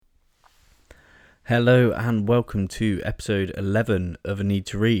Hello and welcome to episode 11 of A Need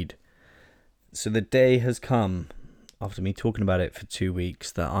to Read. So the day has come, after me talking about it for 2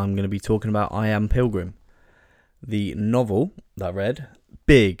 weeks, that I'm going to be talking about I Am Pilgrim. The novel that I read,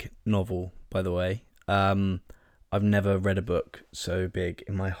 big novel by the way. I've never read a book so big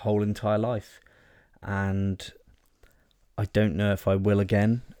in my whole entire life. And I don't know if I will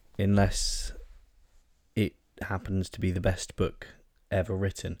again, unless it happens to be the best book ever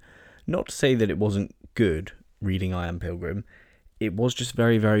written. Not to say that it wasn't good reading I Am Pilgrim. It was just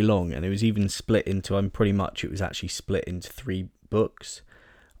very, very long, and it was even split into, it was actually split into 3 books.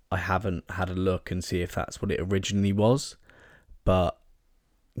 I haven't had a look and see if that's what it originally was, but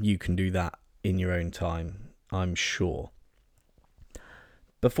you can do that in your own time, I'm sure.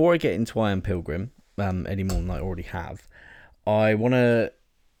 Before I get into I Am Pilgrim, any more than I already have, I want to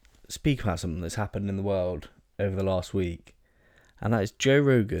speak about something that's happened in the world over the last week, and that is Joe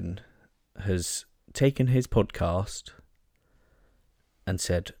Rogan has taken his podcast and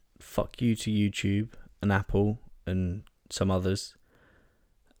said, fuck you to YouTube and Apple and some others,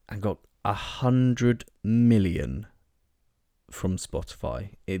 and got 100 million from Spotify.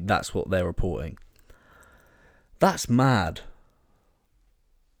 That's what they're reporting. That's mad.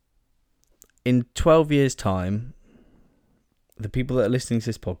 In 12 years' time, the people that are listening to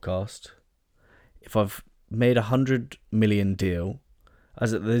this podcast, if I've made 100 million deal,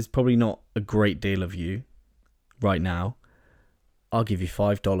 as there's probably not a great deal of you right now, I'll give you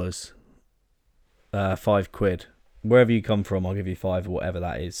 $5, £5. Wherever you come from, I'll give you 5 or whatever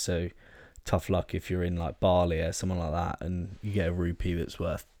that is. So tough luck if you're in like Bali or someone like that and you get a rupee that's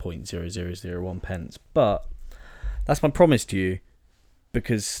worth 0.0001 pence. But that's my promise to you,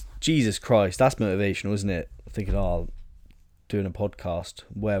 because Jesus Christ, that's motivational, isn't it? Thinking, doing a podcast,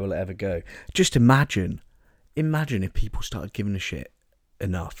 where will it ever go? Just imagine if people started giving a shit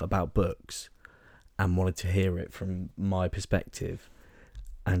enough about books and wanted to hear it from my perspective,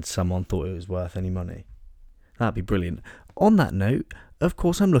 and someone thought it was worth any money. That'd be brilliant. On that note, of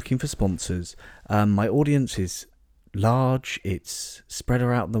course, I'm looking for sponsors. My audience is large, it's spread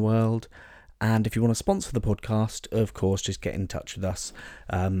out in the world, and if you want to sponsor the podcast, of course, just get in touch with us,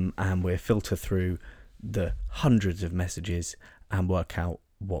 and we'll filter through the hundreds of messages and work out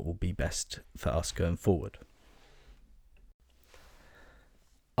what will be best for us going forward.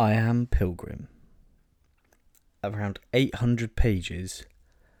 I Am Pilgrim. Around 800 pages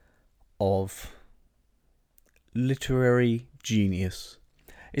of literary genius.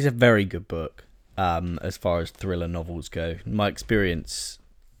 It's a very good book, as far as thriller novels go. My experience,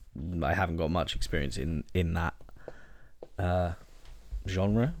 I haven't got much experience in that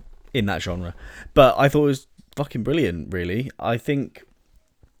genre. But I thought it was fucking brilliant, really. I think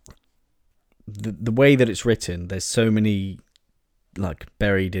the way that it's written, there's so many like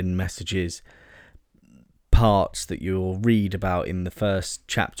buried in messages, parts that you'll read about in the first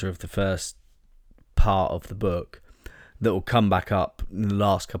chapter of the first part of the book that will come back up in the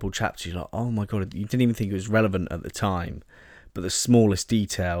last couple of chapters. You're like, oh my god, you didn't even think it was relevant at the time, but the smallest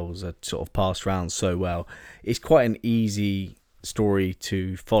details are sort of passed around so well. It's quite an easy story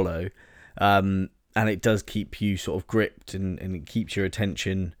to follow, and it does keep you sort of gripped, and it keeps your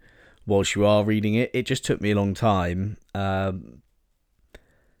attention whilst you are reading it. It just took me a long time,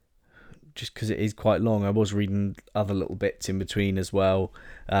 just because it is quite long. I was reading other little bits in between as well.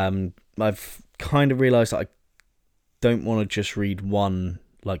 I've kind of realised that I don't want to just read one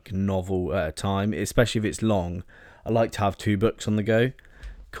like novel at a time, especially if it's long. I like to have 2 books on the go.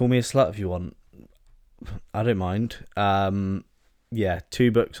 Call me a slut if you want. I don't mind. 2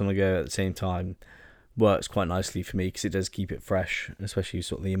 books on the go at the same time works quite nicely for me, because it does keep it fresh, especially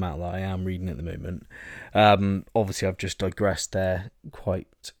sort of the amount that I am reading at the moment. Obviously, I've just digressed there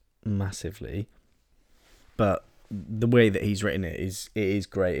quite massively, but the way that he's written it is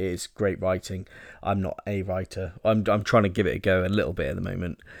great. It is great writing. I'm not a writer. I'm trying to give it a go a little bit at the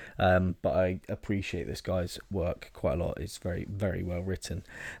moment, but I appreciate this guy's work quite a lot. It's very, very well written.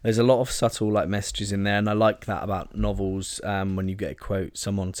 There's a lot of subtle like messages in there, and I like that about novels. When you get a quote,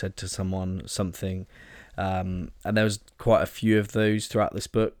 someone said to someone something, and there was quite a few of those throughout this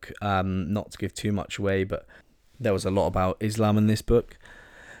book. Not to give too much away, but there was a lot about Islam in this book.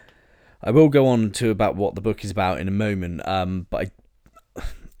 I will go on to about what the book is about in a moment, but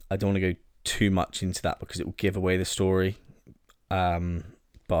I don't want to go too much into that because it will give away the story. But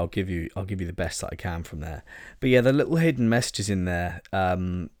I'll give you the best that I can from there. But yeah, the little hidden messages in there,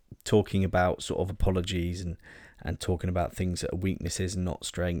 talking about sort of apologies and talking about things that are weaknesses and not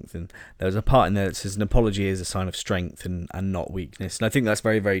strength. And there's a part in there that says an apology is a sign of strength and not weakness. And I think that's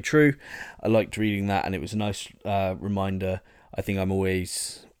very, very true. I liked reading that, and it was a nice reminder. I think I'm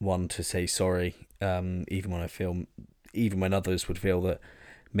always one to say sorry even when others would feel that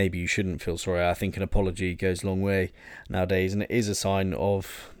maybe you shouldn't feel sorry. I think an apology goes a long way nowadays, and it is a sign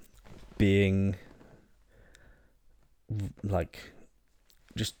of being like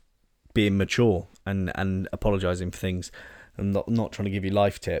just being mature and apologizing for things. I'm not trying to give you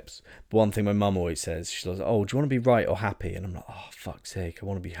life tips, but one thing my mum always says, she's like, "Oh, do you want to be right or happy?" And I'm like, "Oh, fuck's sake, I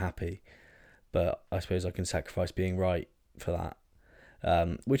want to be happy," but I suppose I can sacrifice being right for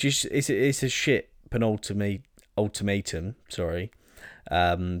that. Which is it's a shit ultimatum. Sorry,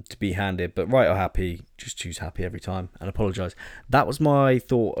 to be handed, but right or happy, just choose happy every time and apologise. That was my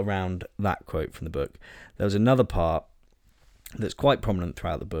thought around that quote from the book. There was another part that's quite prominent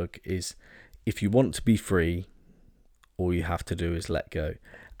throughout the book, is if you want to be free, all you have to do is let go.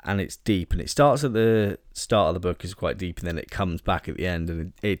 And it's deep, and it starts at the start of the book is quite deep, and then it comes back at the end,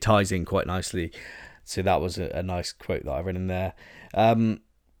 and it ties in quite nicely. So that was a nice quote that I read in there.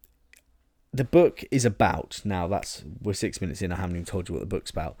 The book is about, now we're 6 minutes in, I haven't even told you what the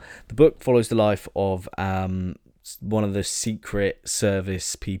book's about. The book follows the life of one of the secret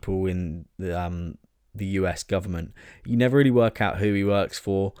service people in the US government. You never really work out who he works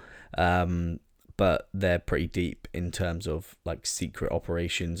for, but they're pretty deep in terms of like secret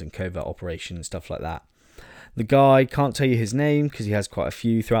operations and covert operations, stuff like that. The guy, can't tell you his name because he has quite a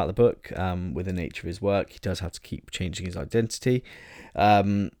few throughout the book. With the nature of his work, he does have to keep changing his identity.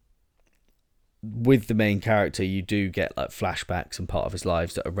 With the main character, you do get like flashbacks and part of his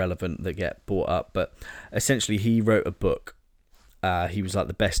lives that are relevant that get brought up, but essentially he wrote a book. He was like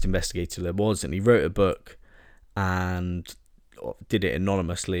the best investigator there was, and he wrote a book and did it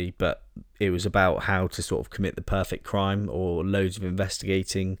anonymously, but it was about how to sort of commit the perfect crime, or loads of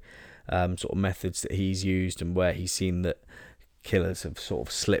investigating sort of methods that he's used, and where he's seen that killers have sort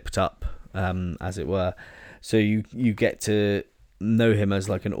of slipped up, as it were. So you get to know him as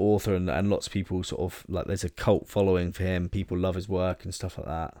like an author, and lots of people sort of like, there's a cult following for him, people love his work and stuff like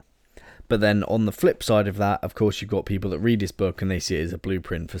that. But then on the flip side of that, of course, you've got people that read his book and they see it as a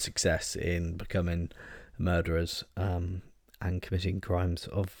blueprint for success in becoming murderers, and committing crimes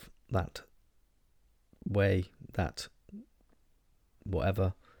of that way, that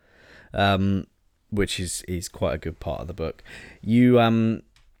whatever, which is quite a good part of the book. You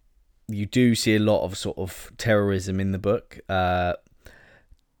do see a lot of sort of terrorism in the book.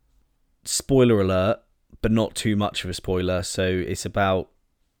 Spoiler alert, but not too much of a spoiler. So it's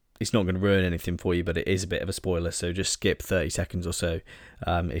not going to ruin anything for you, but it is a bit of a spoiler. So just skip 30 seconds or so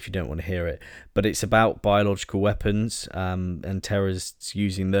if you don't want to hear it. But it's about biological weapons and terrorists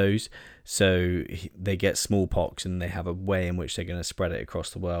using those. So they get smallpox, and they have a way in which they're going to spread it across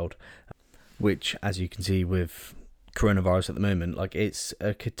the world, which, as you can see with coronavirus at the moment, like, it's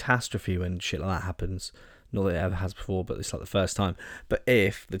a catastrophe when shit like that happens. Not that it ever has before, but it's like the first time. But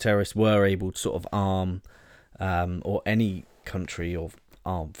if the terrorists were able to sort of arm, or any country or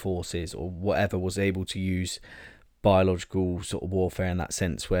armed forces or whatever was able to use biological sort of warfare in that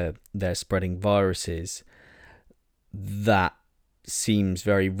sense, where they're spreading viruses, that seems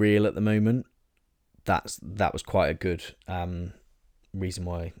very real at the moment. That was quite a good reason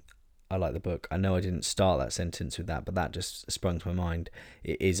why I like the book. I know I didn't start that sentence with that, but that just sprung to my mind.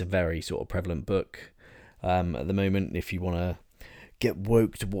 It is a very sort of prevalent book at the moment. If you want to get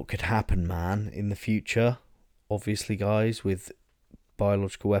woke to what could happen, man, in the future, obviously, guys, with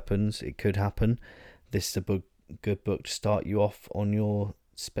biological weapons, it could happen. This is a good book to start you off on your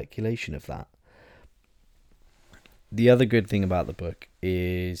speculation of that. The other good thing about the book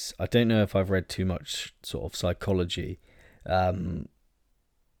is, I don't know if I've read too much sort of psychology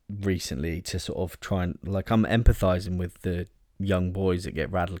recently to sort of try and, like, I'm empathizing with the young boys that get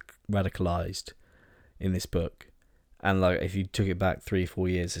radicalized in this book. And like, if you took it back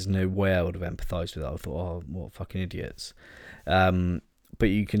 3-4 years, there's no way I would have empathized with that. I thought, oh, what fucking idiots. But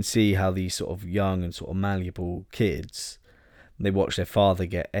you can see how these sort of young and sort of malleable kids, they watch their father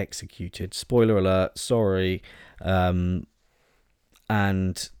get executed. Spoiler alert, sorry. And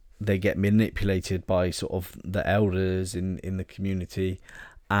they get manipulated by sort of the elders in the community,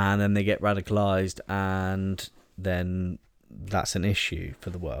 and then they get radicalized, and then that's an issue for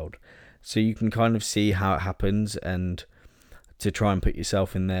the world. So you can kind of see how it happens, and to try and put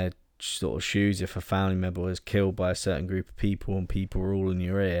yourself in their sort of shoes. If a family member was killed by a certain group of people and people are all in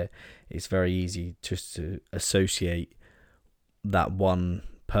your ear, it's very easy just to associate that one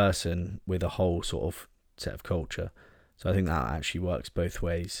person with a whole sort of set of culture. So I think that actually works both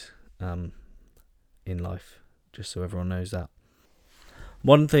ways in life, just so everyone knows that.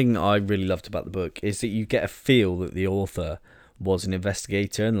 One thing I really loved about the book is that you get a feel that the author was an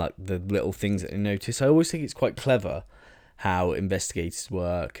investigator, and like the little things that they notice. I always think it's quite clever how investigators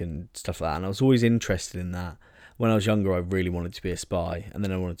work and stuff like that. And I was always interested in that. When I was younger, I really wanted to be a spy, and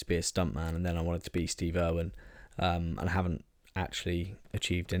then I wanted to be a stuntman, and then I wanted to be Steve Irwin. And I haven't actually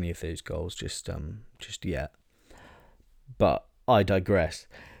achieved any of those goals just yet. But I digress.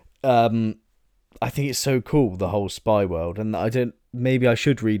 I think it's so cool, the whole spy world, and maybe I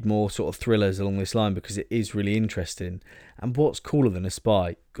should read more sort of thrillers along this line because it is really interesting. And what's cooler than a spy?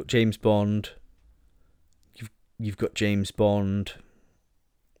 You've got James Bond. You've got James Bond,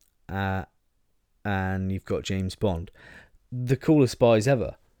 and you've got James Bond, the coolest spies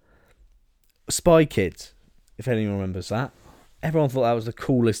ever. Spy Kids, if anyone remembers that. Everyone thought that was the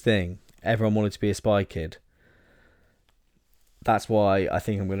coolest thing. Everyone wanted to be a spy kid. That's why I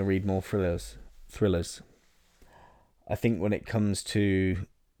think I'm going to read more thrillers. I think when it comes to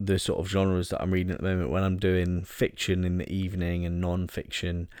the sort of genres that I'm reading at the moment, when I'm doing fiction in the evening and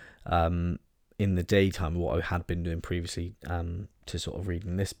non-fiction in the daytime, what I had been doing previously to sort of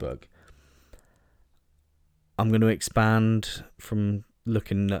reading this book, I'm going to expand from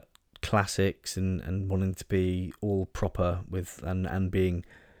looking at classics and wanting to be all proper with and being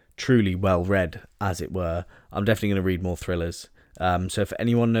truly well read, as it were. I'm definitely going to read more thrillers. So if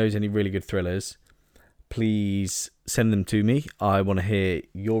anyone knows any really good thrillers, please send them to me. I want to hear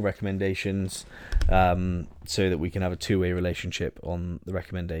your recommendations so that we can have a two-way relationship on the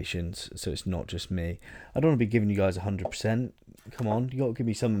recommendations, so it's not just me. I don't want to be giving you guys 100%. Come on, you got to give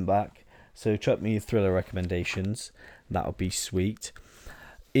me something back. So chuck me your thriller recommendations. That would be sweet.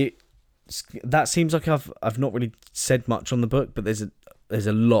 That seems like I've not really said much on the book, but there's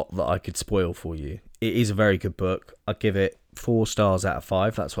a lot that I could spoil for you. It is a very good book. I'd give it 4 stars out of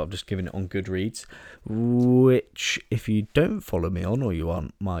 5. That's what I've just given it on Goodreads, which if you don't follow me on, or you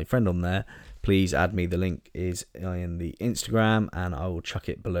aren't my friend on there, please add me. The link is in the Instagram, and I will chuck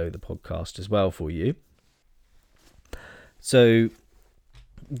it below the podcast as well for you. So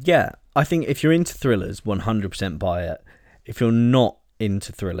yeah, I think if you're into thrillers, 100% buy it. If you're not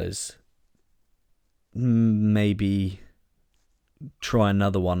into thrillers, maybe try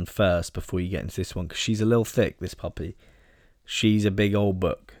another one first before you get into this one, because she's a little thick, this puppy. She's a big old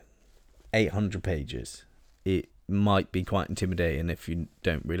book, 800 pages. It might be quite intimidating if you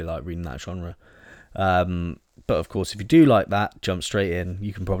don't really like reading that genre. But of course, if you do like that, jump straight in.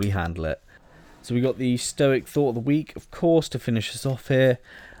 You can probably handle it. So we got the Stoic Thought of the Week, of course, to finish us off here.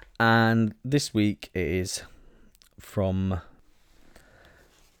 And this week it is from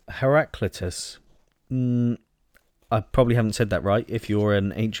Heraclitus. I probably haven't said that right. If you're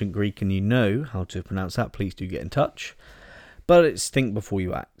an ancient Greek and you know how to pronounce that, please do get in touch. But it's think before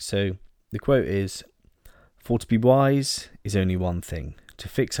you act. So the quote is, "For to be wise is only one thing, to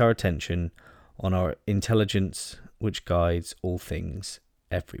fix our attention on our intelligence which guides all things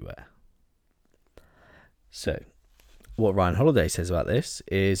everywhere." So what Ryan Holiday says about this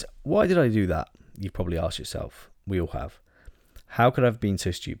is, why did I do that? You've probably asked yourself. We all have. How could I have been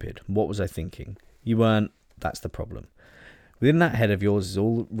so stupid? What was I thinking? You weren't. That's the problem. Within that head of yours is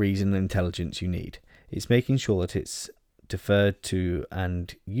all reason and intelligence you need. It's making sure that it's deferred to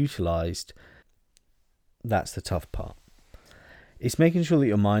and utilised. That's the tough part. It's making sure that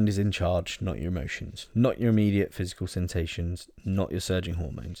your mind is in charge, not your emotions, not your immediate physical sensations, not your surging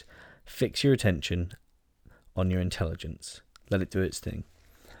hormones. Fix your attention on your intelligence. Let it do its thing.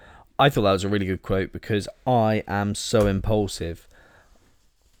 I thought that was a really good quote because I am so impulsive.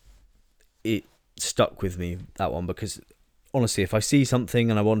 It stuck with me, that one, because honestly, if I see something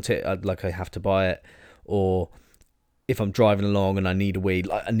and I want it, I have to buy it. Or if I'm driving along and I need a wee,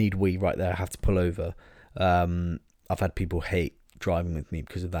 right there, I have to pull over. I've had people hate driving with me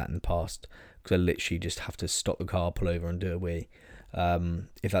because of that in the past, because I literally just have to stop the car, pull over and do a wee.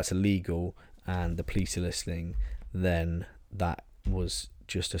 If that's illegal and the police are listening, then that was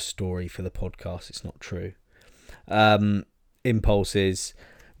just a story for the podcast. It's not true. Impulses.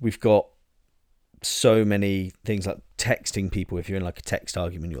 We've got so many things like texting people. If you're in like a text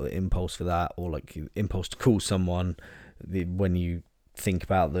argument, you've got the impulse for that, or like you impulse to call someone when you think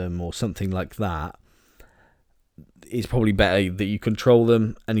about them or something like that. It's probably better that you control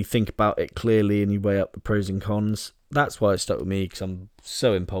them and you think about it clearly and you weigh up the pros and cons. That's why it stuck with me, because I'm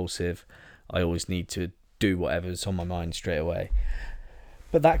so impulsive. I always need to do whatever's on my mind straight away.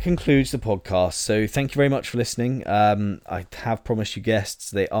 But that concludes the podcast. So thank you very much for listening. I have promised you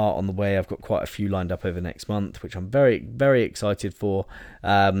guests. They are on the way. I've got quite a few lined up over next month, which I'm very, very excited for.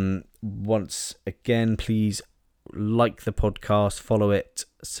 Once again, please like the podcast, follow it,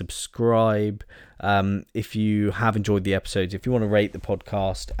 subscribe. If you have enjoyed the episodes, if you want to rate the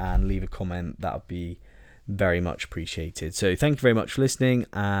podcast and leave a comment, that would be very much appreciated. So thank you very much for listening,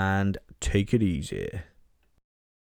 and take it easy.